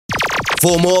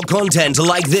For more content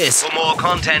like this, log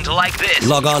on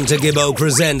to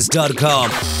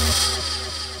gibbopresents.com.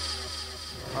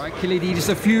 Alright, Killah D, just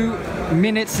a few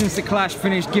minutes since the clash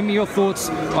finished. Give me your thoughts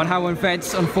on how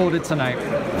events unfolded tonight.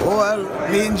 Well,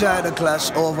 we enjoyed the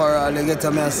clash overall. You get to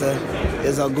me, I say,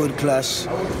 it's a good clash.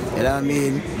 You know what I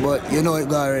mean? But you know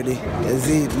it already. You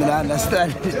see, I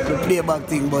understand the playback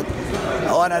thing, but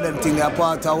one of them things are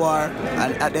part of war,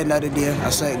 and at the end of the day,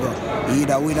 that's how it go. You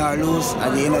either win or lose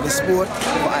at the end of the sport,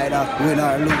 or either win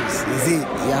or lose. You see,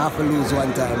 you have to lose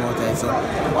one time out there. So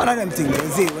one of them things, you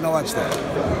see, when I watch that.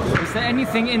 Is there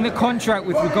anything in the contract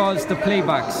with regards to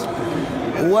playbacks?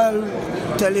 Well,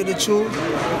 tell you the truth,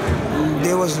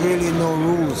 there was really no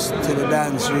rules to the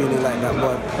dance really like that,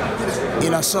 but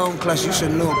in a sound clash you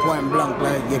should know point blank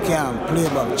like you can't play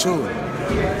back tune.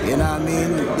 You know what I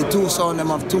mean? The two sound them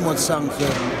have too much song for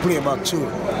playback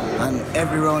tune. And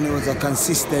every round it was a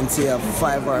consistency of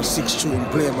 5 or 6 tune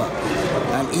playback.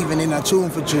 And even in a tune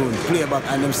for tune, playback,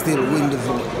 and them still win the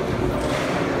vote.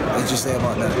 What you say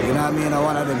about that? You know what I mean?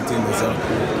 One of them things. So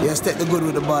you just take the good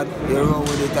with the bad, you roll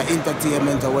with it, the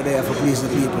entertainment or whatever for please the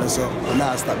people. So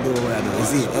now stop doing what I do. You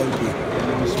see,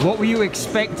 LP. What were you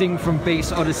expecting from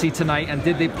Bass Odyssey tonight, and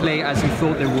did they play as you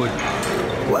thought they would?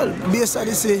 Well, Bass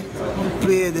Odyssey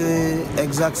play the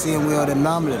exact same way they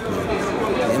normally play.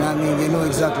 You know what I mean? They know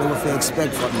exactly what they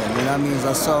expect from them. You know what I mean? It's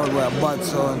a sound where a bad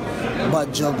sound,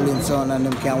 bad juggling sound, and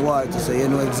them can walk. So you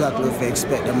know exactly what they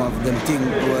expect them of them thing,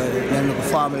 where them look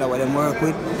formula where them work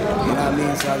with. You know what I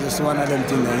mean? So it's just one of them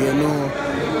things that you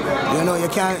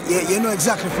know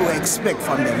exactly what you expect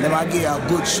from them. They might give you a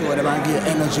good show, they might give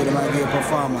you energy, they might give you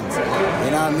performance.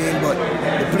 You know what I mean? But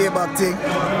the playback thing,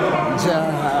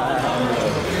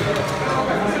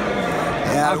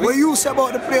 yeah, what you say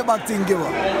about the playback thing, Gibbo?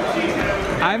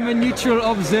 I'm a neutral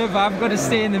observer. I've got to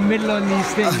stay in the middle on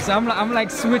these things. I'm like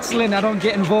Switzerland. I don't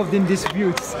get involved in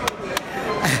disputes.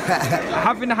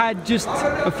 Having had just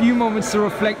a few moments to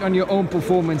reflect on your own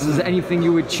performance, is there anything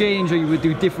you would change or you would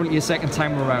do differently a second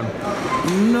time around?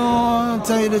 No, I'll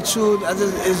tell you the truth.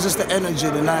 It's just the energy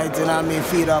tonight, you know what I mean?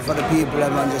 Feed off of the people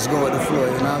and just go with the flow,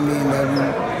 you know what I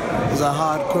mean? It's a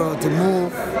hard crowd to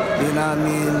move, you know what I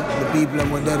mean? The people that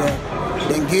were there,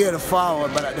 then gear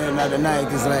forward, but at the end of the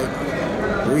night, it's like,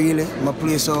 really? I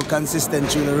play so consistent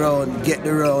through the round, get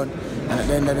the round, and at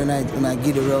the end of the night, when I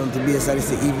get the round to Bass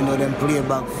Odyssey, even though them play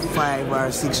back 5 or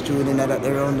 6 tune in that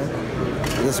the round,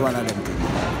 that's one of them things.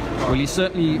 Well, you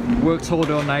certainly worked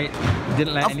hard all night,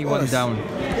 didn't let anyone down.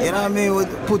 You know what I mean? We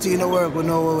put in the work, we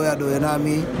know what we are doing, you know what I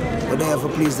mean? We're there for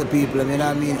please the people, you know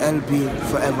what I mean? LP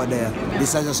forever there.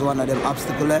 This is just one of them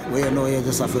obstacles where you know you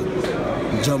just have to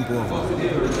jump over.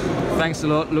 Thanks a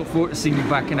lot. Look forward to seeing you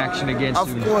back in action again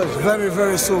soon. Of course, very,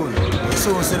 very soon.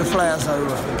 Soon see the flyers are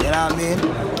road. You know what I mean?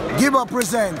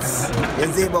 Gibbopresents.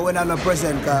 You see, but when I'm not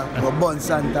present, we're born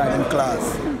Santa in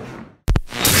class.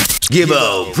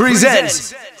 Gibbo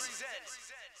presents.